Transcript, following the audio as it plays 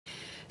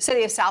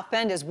City of South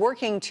Bend is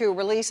working to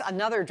release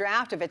another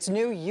draft of its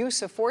new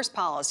use of force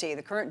policy.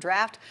 The current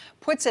draft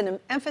puts an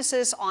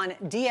emphasis on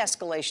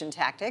de-escalation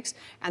tactics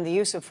and the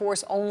use of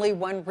force only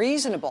when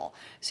reasonable.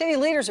 City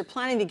leaders are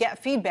planning to get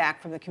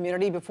feedback from the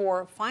community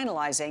before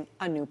finalizing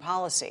a new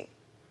policy.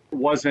 It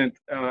wasn't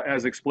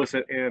as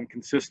explicit and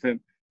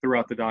consistent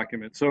throughout the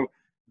document. So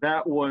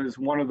that was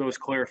one of those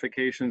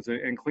clarifications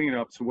and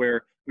cleanups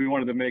where we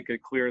wanted to make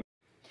it clear.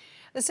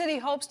 The city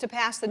hopes to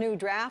pass the new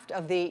draft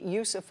of the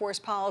use of force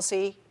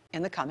policy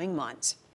in the coming months.